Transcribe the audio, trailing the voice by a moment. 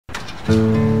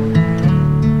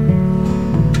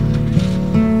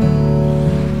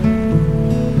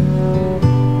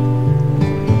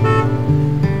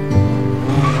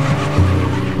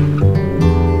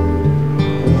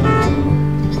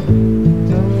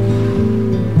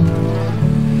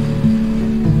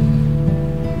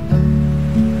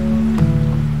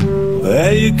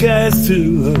you cast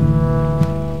to her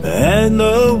and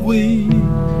the weeds.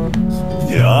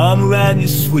 Your arm around your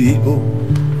sweet boy,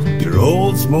 your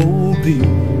Oldsmobile,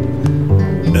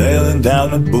 nailing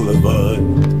down the boulevard.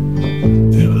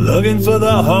 They're looking for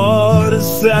the heart of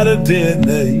Saturday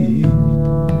night.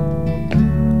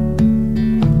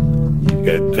 You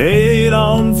get paid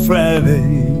on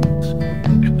Fridays,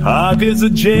 your pockets are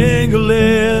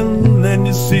jingling, then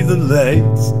you see the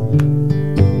lights.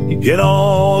 You get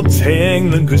all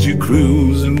tingling 'cause you're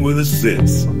cruising with a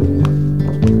sis,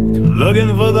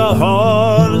 looking for the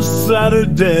heart of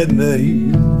Saturday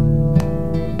night.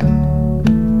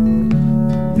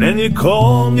 Then you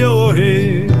comb your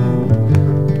hair,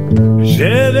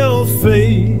 shed your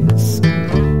face,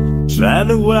 trying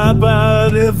to wipe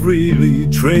out every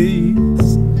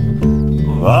trace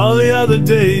of all the other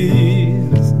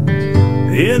days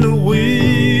in a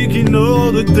week. You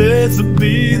know the days will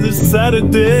be the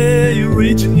Saturday you're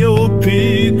reaching your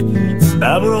peak.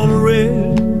 Stopping on the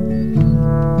red,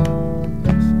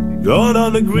 going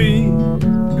on the green,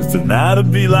 'cause tonight'll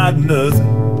be like nothing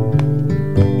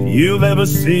you've ever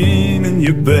seen. And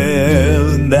you're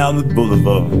barreling down the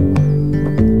boulevard,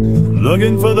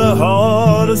 looking for the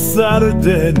heart of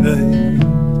Saturday night.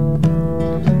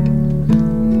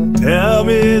 Tell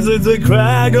me, is it the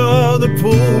crack of the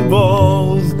pool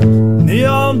balls,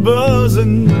 neon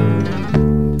buzzing,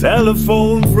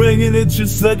 telephone ringing, it's your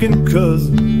second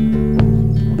cousin?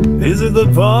 Is it the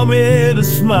palm-headed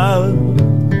smiling,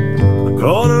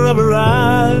 corner of her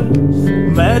eyes,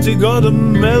 magic or the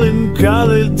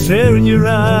melancholy tearing your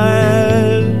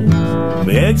eyes?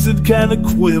 Makes it kind of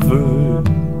quiver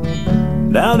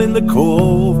down in the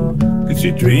core, 'cause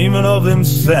you're dreaming of them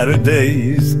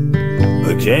Saturdays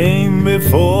that came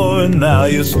before, and now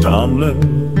you're stumbling.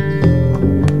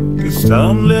 You're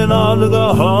stumbling onto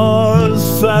the heart of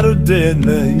Saturday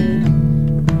night.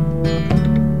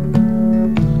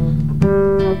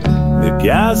 You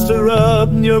gassed her up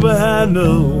and you're behind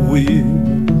the wheel,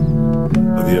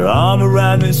 with your arm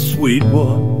around this sweet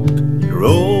one, your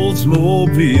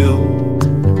Oldsmobile,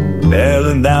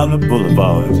 barreling down the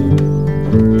boulevard,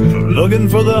 looking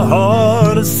for the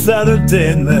heart of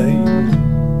Saturday night.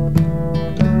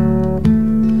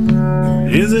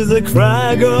 Is it the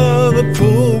crack of the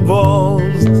pool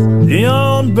balls,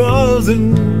 neon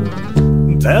buzzing,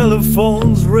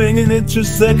 telephones ringing, it's your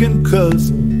second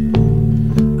cousin?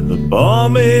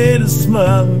 Barmaid is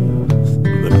smiling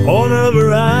from the corner of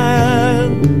her eye,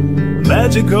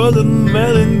 magic of the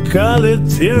melancholy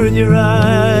tear in your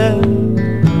eye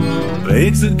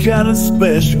makes it kind of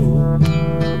special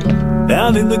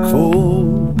down in the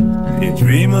cold. You're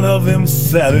dreaming of them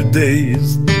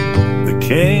Saturdays that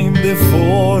came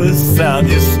before. The sound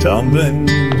you're stumbling,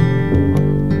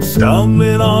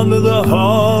 stumbling onto the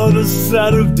heart of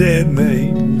Saturday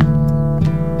night.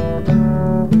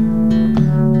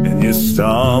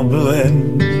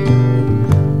 Stumbling,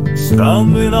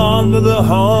 stumbling onto the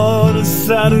heart of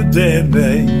Saturday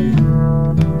night.